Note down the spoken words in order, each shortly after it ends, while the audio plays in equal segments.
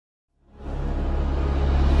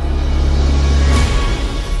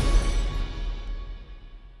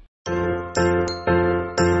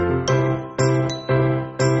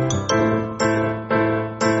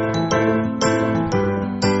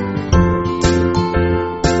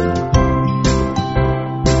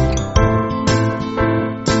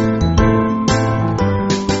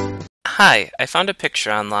Hi, I found a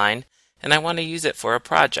picture online and I want to use it for a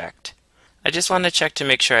project. I just want to check to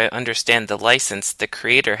make sure I understand the license the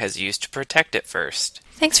creator has used to protect it first.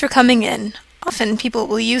 Thanks for coming in. Often people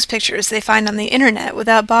will use pictures they find on the internet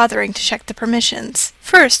without bothering to check the permissions.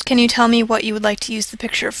 First, can you tell me what you would like to use the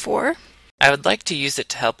picture for? I would like to use it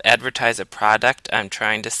to help advertise a product I'm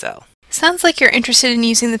trying to sell. Sounds like you're interested in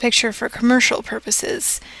using the picture for commercial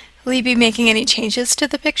purposes. Will you be making any changes to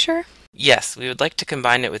the picture? Yes, we would like to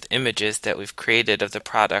combine it with images that we've created of the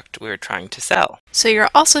product we are trying to sell. So you're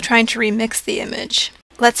also trying to remix the image.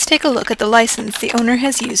 Let's take a look at the license the owner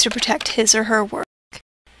has used to protect his or her work.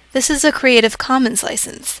 This is a Creative Commons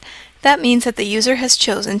license. That means that the user has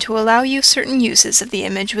chosen to allow you certain uses of the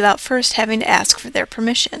image without first having to ask for their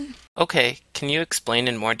permission. Okay, can you explain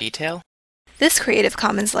in more detail? This Creative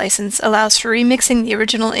Commons license allows for remixing the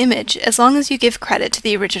original image as long as you give credit to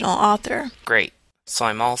the original author. Great, so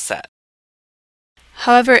I'm all set.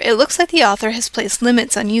 However, it looks like the author has placed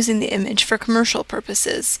limits on using the image for commercial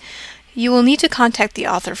purposes. You will need to contact the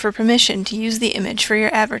author for permission to use the image for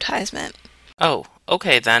your advertisement. Oh,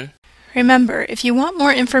 okay then. Remember, if you want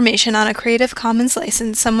more information on a Creative Commons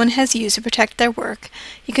license someone has used to protect their work,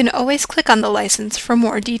 you can always click on the license for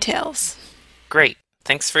more details. Great,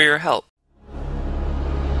 thanks for your help.